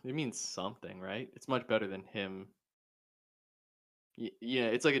don't know. It means something, right? It's much better than him. Yeah,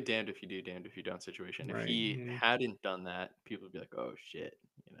 it's like a damned if you do, damned if you don't situation. If Right. he Yeah. hadn't done that, people would be like, "Oh shit,"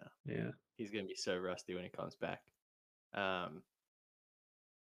 Yeah. he's gonna be so rusty when he comes back. Um,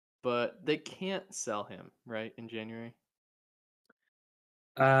 but they can't sell him right in January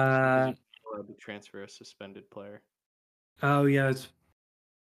because Uh you're not allowed to transfer a suspended player. oh yeah, it's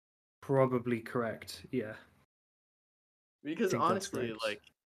probably correct. Yeah, I Because think that's honestly, right. like,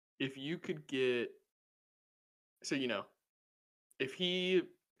 if you could get so if he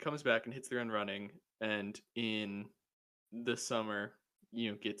comes back and hits the ground running, and in the summer,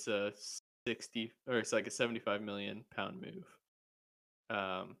 gets a 60 or it's like a 75 million pound move.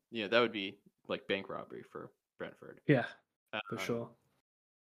 That would be like bank robbery for Brentford. Yeah, for Um, sure.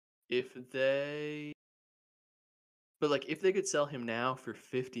 if they, but like if they could sell him now for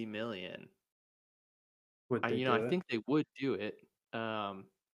 50 million, Would they I do it? think they would do it. Um,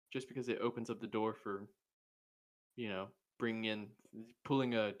 just because it opens up the door for bringing in,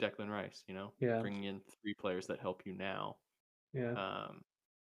 pulling a Declan Rice, Yeah. bringing in 3 players that help you now. Yeah. Um,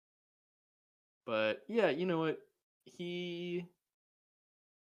 but yeah, you know what? He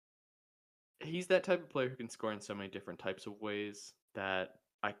he's that type of player who can score in so many different types of ways that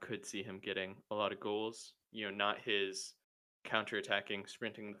I could see him getting a lot of goals. Not his counter-attacking,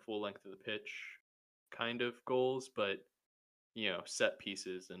 sprinting the full length of the pitch kind of goals, but set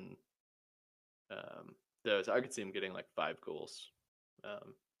pieces and those. I could see him getting like 5 goals.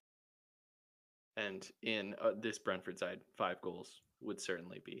 Um, and in this Brentford side, 5 goals would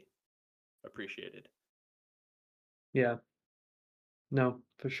certainly be appreciated. Yeah. No,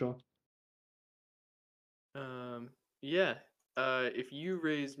 for sure. Yeah. If you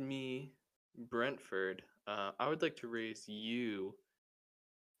raise me Brentford, I would like to raise you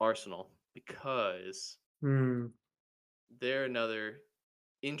Arsenal because Hmm. they're another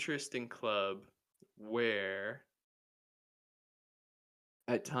interesting club where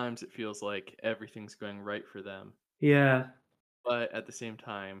at times it feels like everything's going right for them, Yeah, but at the same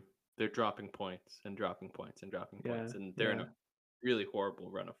time, they're dropping points and dropping points and dropping yeah, points, and they're in a yeah. really horrible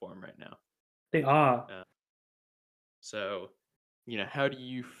run of form right now. They are. Uh, so, how do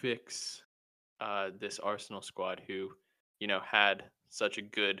you fix this Arsenal squad who, had such a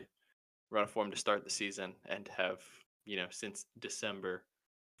good run of form to start the season and have, since December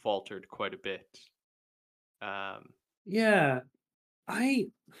faltered quite a bit? Um, Yeah. I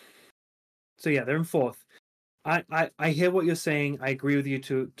so yeah, they're in fourth. I hear what you're saying. I agree with you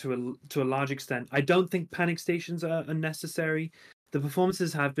to a large extent. I don't think panic stations are unnecessary. The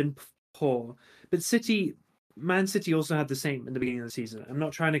performances have been poor, but Man City also had the same in the beginning of the season. I'm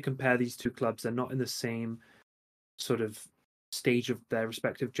not trying to compare these two clubs. They're not in the same sort of stage of their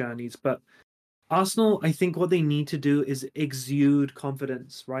respective journeys. But Arsenal, I think what they need to do is exude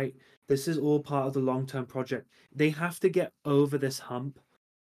confidence, right? This is all part of the long term project. They have to get over this hump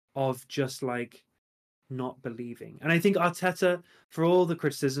of just like not believing. And I think Arteta, for all the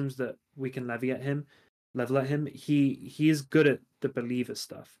criticisms that we can level at him, he is good at the believer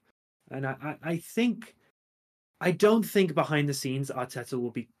stuff. And I think I don't think behind the scenes Arteta will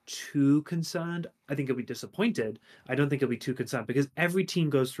be too concerned. I think he'll be disappointed. I don't think he'll be too concerned because every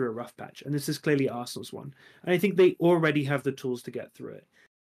team goes through a rough patch, and this is clearly Arsenal's one. And I think they already have the tools to get through it.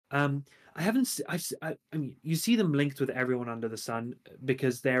 Um, I haven't. I mean, you see them linked with everyone under the sun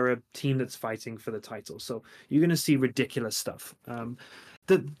because they're a team that's fighting for the title. So you're going to see ridiculous stuff.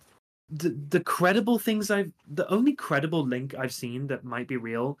 The the credible things the only credible link I've seen that might be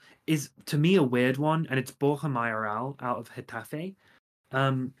real is to me a weird one, and it's Borja Mayoral out of Getafe,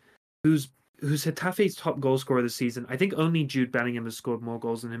 um, who's who's Getafe's top goal scorer this season. I think only Jude Bellingham has scored more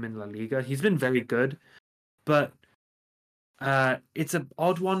goals than him in La Liga. He's been very good, but it's an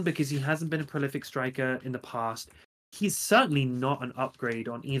odd one because he hasn't been a prolific striker in the past. He's certainly not an upgrade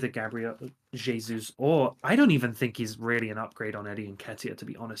on either Gabriel Jesus, or I don't even think he's really an upgrade on Eddie Nketiah, to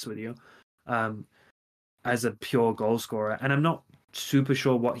be honest with you, um, as a pure goal scorer. And I'm not super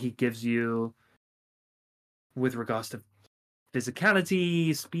sure what he gives you with regards to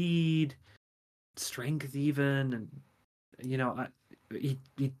physicality, speed, strength, even, and he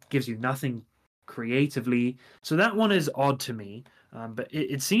gives you nothing creatively. So that one is odd to me, but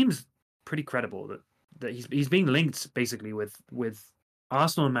it seems pretty credible that he's being linked basically with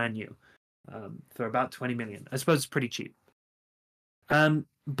Arsenal and Man U for about 20 million. I suppose it's pretty cheap.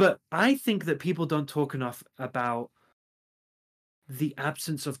 But I think that people don't talk enough about the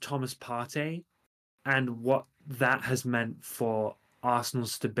absence of Thomas Partey and what that has meant for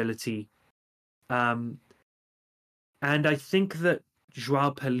Arsenal's stability. Um, and I think that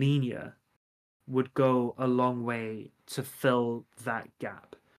Joao Palhinha would go a long way to fill that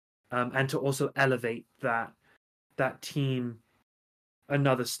gap, and to also elevate that team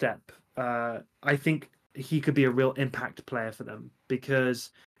another step. I think he could be a real impact player for them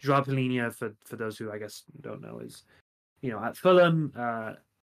because Joao Palhinha, for those who I guess don't know, is at Fulham,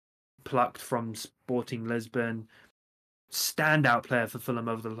 plucked from Sporting Lisbon, standout player for Fulham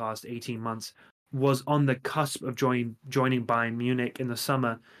over the last 18 months. Was on the cusp of joining Bayern Munich in the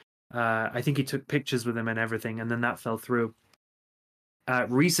summer. I think he took pictures with him and everything, and then that fell through.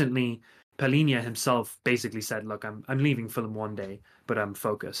 Recently, Palhinha himself basically said, "Look, I'm leaving Fulham one day, but I'm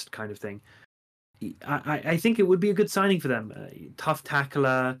focused," kind of thing. I think it would be a good signing for them. Tough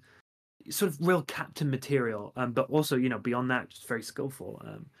tackler, sort of real captain material, but also beyond that, just very skillful.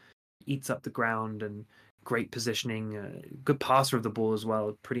 Eats up the ground and great positioning. Good passer of the ball as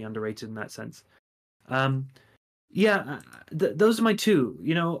well. Pretty underrated in that sense. Um, yeah, those are my two.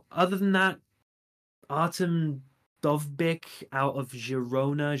 Other than that, Artem Dovbyk out of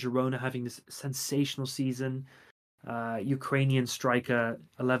Girona. Girona having this sensational season. Ukrainian striker,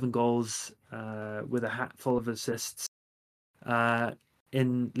 11 goals with a hat full of assists uh,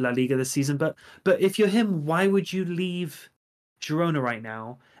 in La Liga this season. But if you're him, why would you leave Girona right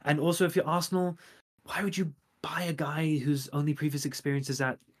now? And also, if you're Arsenal, why would you buy a guy whose only previous experience is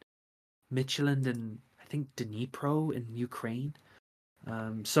at Midtjylland and I think Dnipro in Ukraine?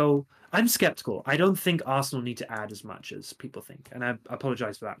 So I'm skeptical. I don't think Arsenal need to add as much as people think, and I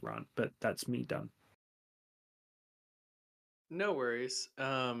apologize for that rant, but that's me done. no worries.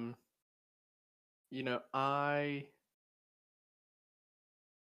 I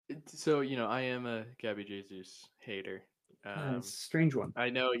I am a Gabby Jesus hater. It's a strange one. I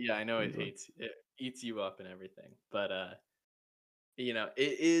know, yeah, I know Strange one. it eats you up and everything, but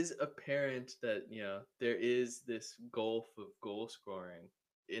it is apparent that there is this gulf of goal scoring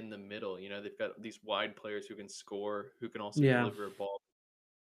in the middle. They've got these wide players who can score, who can also Yeah. deliver a ball.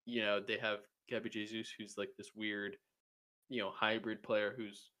 They have Gabby Jesus, who's like this weird, hybrid player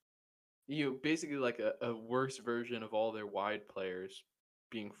who's basically like a worse version of all their wide players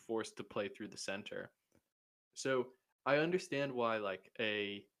being forced to play through the center. So I understand why like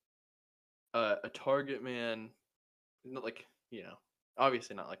a target man, not like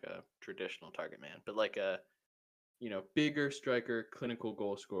obviously not like a traditional target man, but like a bigger striker, clinical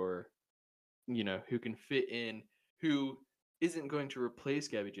goal scorer, who can fit in, who isn't going to replace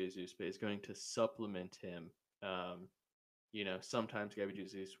Gabby Jesus, but is going to supplement him. Um, sometimes Gabby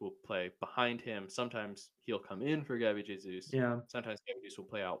Jesus will play behind him. Sometimes he'll come in for Gabby Jesus. Yeah. Sometimes Gabby Jesus will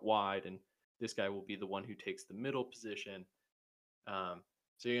play out wide, and this guy will be the one who takes the middle position. Um,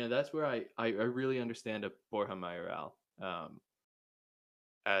 so that's where I really understand a Borja Mayoral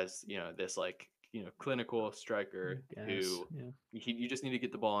as this like clinical I striker guess. who Yeah. you just need to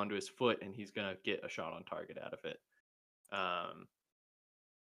get the ball onto his foot and he's gonna get a shot on target out of it. Um,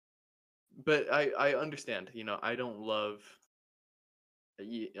 but I understand. I don't love.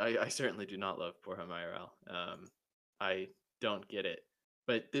 I certainly do not love Borja Mayoral. I don't get it.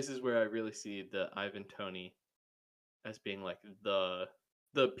 But this is where I really see the Ivan Toney as being like the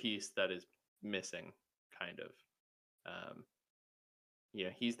piece that is missing, kind of. Um,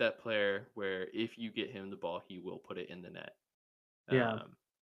 he's that player where if you get him the ball, he will put it in the net. Yeah. Um,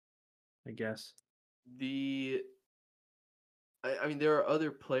 I guess. the I mean, there are other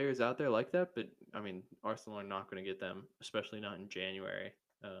players out there like that, but I mean, Arsenal are not going to get them, especially not in January.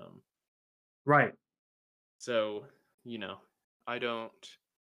 Um, Right. so you know, I don't.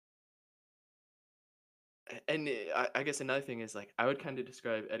 And I guess another thing is like I would kind of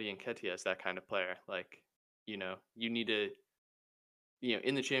describe Eddie Nketiah as that kind of player. Like, you need to,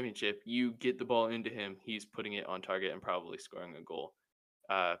 in the championship, you get the ball into him, he's putting it on target and probably scoring a goal.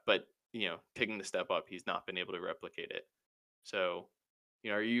 But taking the step up, he's not been able to replicate it. So,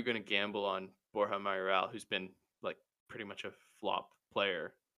 are you going to gamble on Borja Mayoral, who's been like pretty much a flop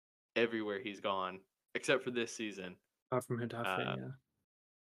player everywhere he's gone, except for this season? Apart from Hitafe, Uh,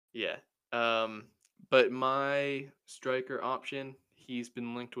 yeah. yeah. Um, but my striker option, he's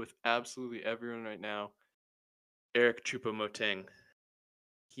been linked with absolutely everyone right now. Eric Choupo-Moting.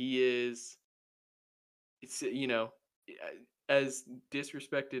 He is, it's as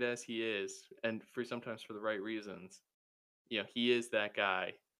disrespected as he is, and for sometimes for the right reasons. He is that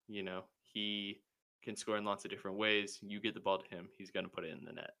guy. He can score in lots of different ways. You get the ball to him, he's going to put it in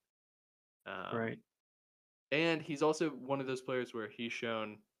the net. Um, Right. and he's also one of those players where he's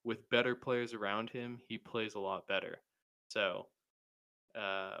shown with better players around him, he plays a lot better. So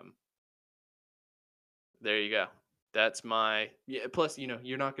um, there you go. That's my yeah. Plus,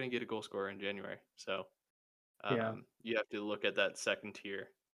 you're not going to get a goal scorer in January, so Yeah. you have to look at that second tier,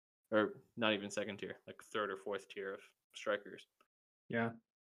 or not even second tier, like third or fourth tier of strikers. Yeah.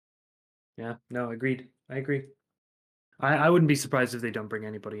 Yeah. No, agreed. I agree. I wouldn't be surprised if they don't bring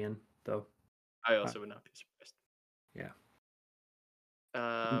anybody in, though. I Uh, also would not be surprised. yeah.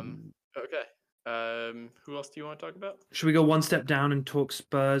 Um, Mm. okay. Who else do you want to talk about? Should we go one step down and talk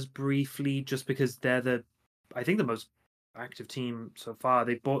Spurs briefly, just because they're I think, the most active team so far.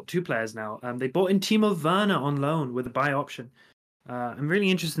 They bought two players now. They bought in Timo Werner on loan with a buy option. I'm really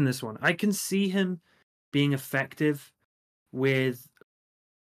interested in this one. I can see him being effective with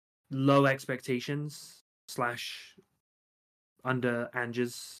low expectations slash under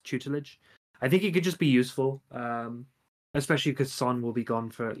Ange's tutelage. I think it could just be useful, especially because Son will be gone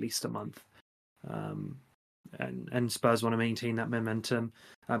for at least a month. Um, and Spurs want to maintain that momentum.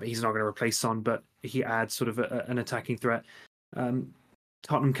 He's not going to replace Son, but he adds sort of an attacking threat.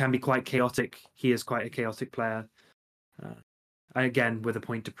 Tottenham can be quite chaotic. He is quite a chaotic player. Again, with a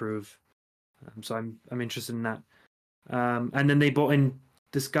point to prove. So I'm interested in that. And then they bought in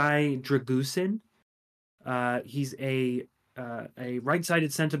this guy Dragusin. He's a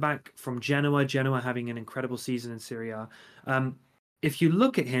right-sided centre back from Genoa. Genoa having an incredible season in Serie A. If you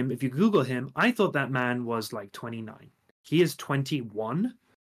look at him, if you Google him, I thought that man was like 29. He is 21.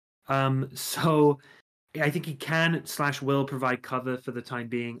 So I think he can slash will provide cover for the time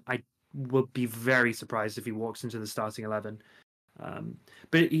being. I would be very surprised if he walks into the starting 11. Um,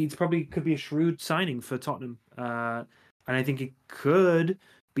 but he's probably could be a shrewd signing for Tottenham. And I think it could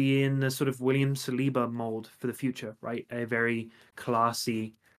be in the sort of William Saliba mold for the future, right? A very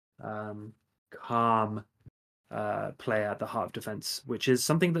classy, calm player at the heart of defense, which is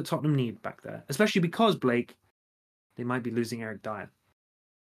something that Tottenham need back there, especially because Blake, they might be losing Eric Dyer.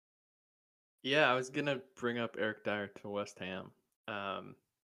 Yeah, I was gonna bring up Eric Dyer to West Ham, um,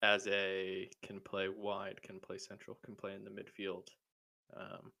 as a can play wide, can play central, can play in the midfield.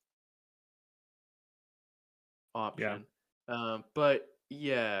 um, Yeah. option. But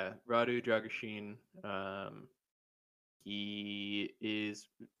yeah, Radu Dragusin, he is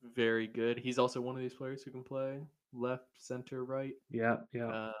very good. He's also one of these players who can play left, center, right. Yeah.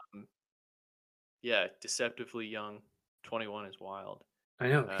 Yeah. Um, yeah, deceptively young. 21 is wild. I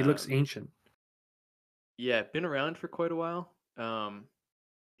know. He looks Um, ancient. yeah, been around for quite a while.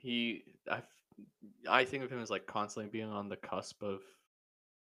 He, I think of him as like constantly being on the cusp of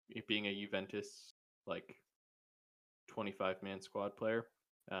being a Juventus like 25-man squad player.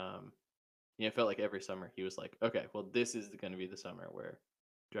 Um, it felt like every summer he was like, okay, well, this is going to be the summer where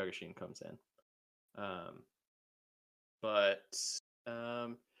Dragusin comes in. Um, but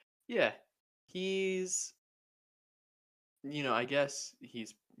yeah, he's, I guess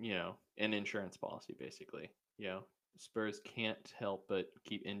he's, an insurance policy basically. Spurs can't help but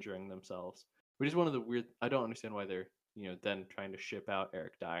keep injuring themselves, which is one of the weird. I don't understand why they're, then trying to ship out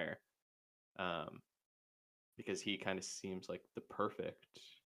Eric Dyer, um, because he kind of seems like the perfect,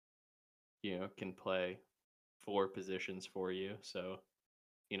 can play four positions for you. So,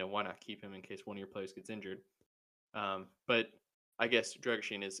 why not keep him in case one of your players gets injured? But I guess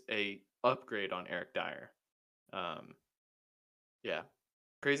Dragusin is a upgrade on Eric Dyer. Um, yeah,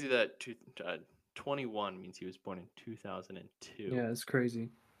 crazy that 21 means he was born in 2002. Yeah, it's crazy.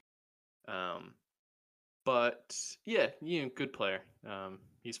 Um, but yeah, good player.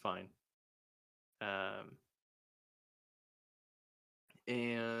 He's fine. Um,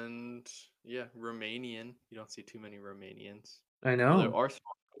 and yeah, Romanian. You don't see too many Romanians. I Although know. Arsenal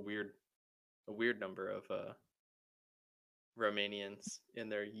have a weird number of Romanians in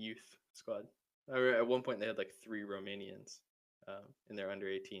their youth squad. At one point, they had like three Romanians in their under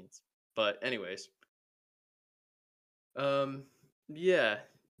 18s. But anyways, um, yeah,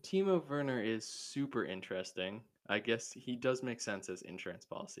 Timo Werner is super interesting. I guess he does make sense as insurance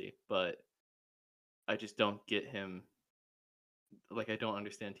policy, but I just don't get him. Like, I don't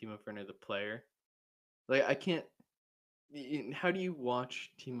understand Timo Werner the player. Like, I can't. How do you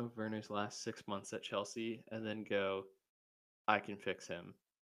watch Timo Werner's last 6 months at Chelsea and then go, I can fix him?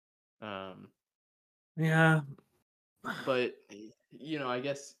 Um, Yeah, but I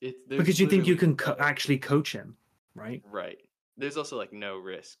guess there's because you think you literally can no actually coach him, right? right. There's also like no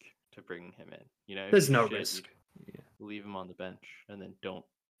risk to bringing him in. If There's he's no shit, you risk. Yeah. leave him on the bench and then don't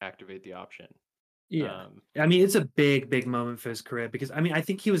activate the option. Yeah. Um, I mean, it's a big, big moment for his career because I mean, I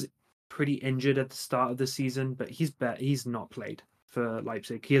think he was pretty injured at the start of the season, but he's not played for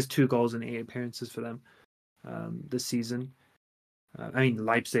Leipzig. He has 2 goals and 8 appearances for them this season. I mean,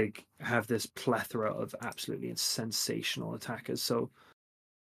 Leipzig have this plethora of absolutely sensational attackers, so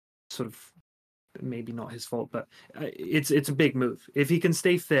sort of maybe not his fault, but it's a big move. If he can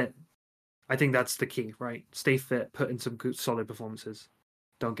stay fit, I think that's the key, right? Stay fit, put in some good, solid performances.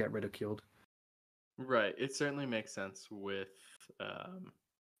 Don't get ridiculed. right. It certainly makes sense um,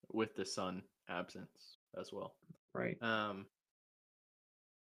 with the Sun absence as well. Right. Um,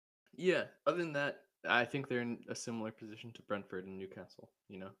 yeah. Other than that, I think they're in a similar position to Brentford and Newcastle.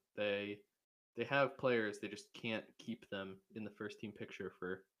 They have players, they just can't keep them in the first team picture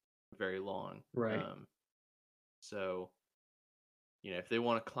for very long. Right. So if they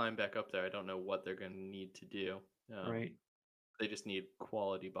want to climb back up there, I don't know what they're going to need to do. Um, Right. they just need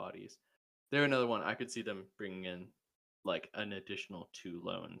quality bodies. They're another one I could see them bringing in like an additional 2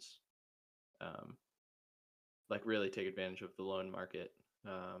 loans, um, like really take advantage of the loan market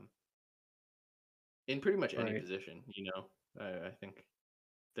in pretty much any Right. position. I think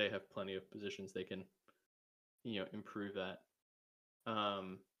they have plenty of positions they can improve that.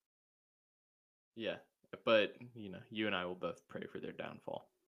 Um, yeah, but you and I will both pray for their downfall.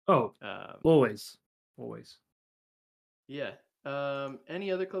 Oh, Um, always. Always. yeah.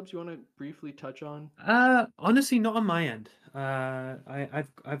 Any other clubs you want to briefly touch on? Honestly, not on my end.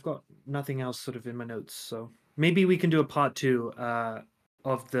 I've got nothing else sort of in my notes, so maybe we can do a part two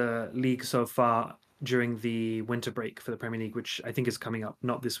of the league so far during the winter break for the Premier League, which I think is coming up,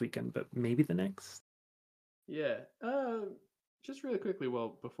 not this weekend, but maybe the next. Yeah. Just really quickly,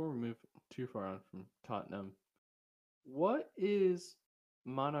 well, before we move too far on from Tottenham, what is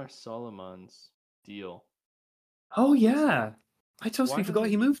Manar Solomon's deal Oh this year? yeah. I totally Why forgot hasn't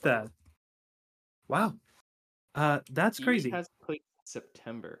he he moved played? there. Wow. That's He crazy. has played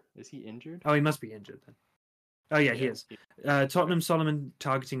September. Is he injured? Oh, he must be injured then. Oh yeah, he Yeah. is. Okay. Tottenham Solomon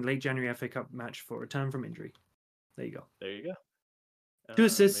targeting late January FA Cup match for return from injury. There you go. There you go. 2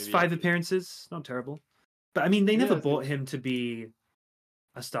 assists, Maybe I five should. appearances. Not terrible. But I mean, they Yeah. never bought him to be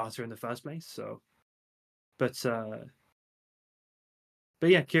a starter in the first place. So, but but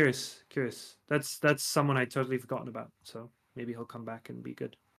yeah, curious. That's someone I'd totally forgotten about. So maybe he'll come back and be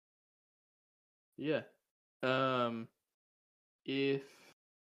good. Yeah. If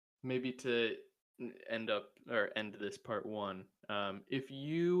maybe to end this part one, if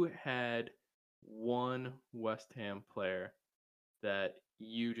you had one West Ham player that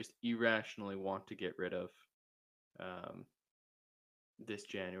you just irrationally want to get rid of, um, this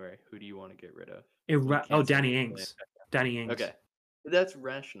January, who do you want to get rid of? You Oh, can't say Danny anything. Ings. Danny Ings. Okay, that's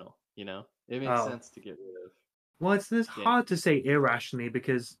rational. It makes Oh, sense to get rid of well, it's Danny. hard to say irrationally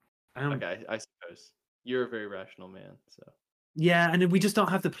because I don't. Okay, I suppose you're a very rational man. So Yeah, and then we just don't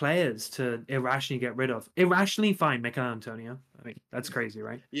have the players to irrationally get rid of. Irrationally, fine, Mikel Antonio. I mean, that's crazy,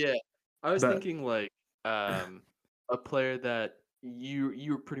 right? yeah, I was But thinking like a player that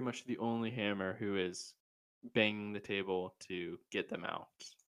you're pretty much the only hammer who is banging the table to get them out.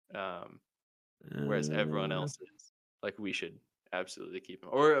 Um, Whereas everyone uh, else is like, we should absolutely keep him,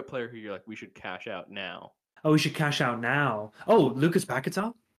 or a player who you're like, we should cash out now. oh, we should cash out now. Oh, Lucas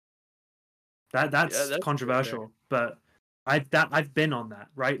Paquetá. Yeah, That's that's very fair. controversial, but I've been on that,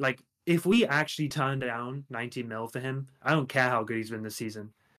 right? Like if we actually turn down 90 mil for him, I don't care how good he's been this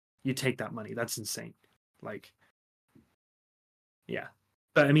season. You take that money. That's insane. Like, yeah.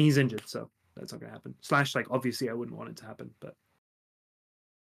 But I mean he's injured, so that's not gonna happen. Slash, like obviously I wouldn't want it to happen, but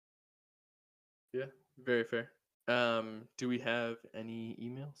Yeah, very fair. Do we have any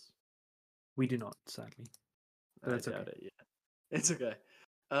emails? we do not, sadly. But I that's okay. doubt it. Yeah, it's okay.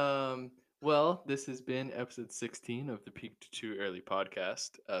 Well, this has been episode 16 of the Peak to Too Early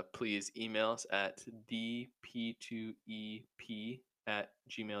podcast. Please email us at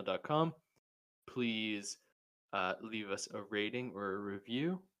dp2ep@gmail.com. Please leave us a rating or a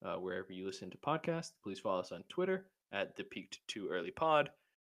review wherever you listen to podcasts. Please follow us on Twitter at the Peak to Too Early Pod.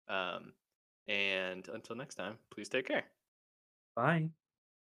 Um, and until next time, please take care. Bye.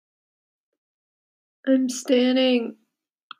 I'm standing.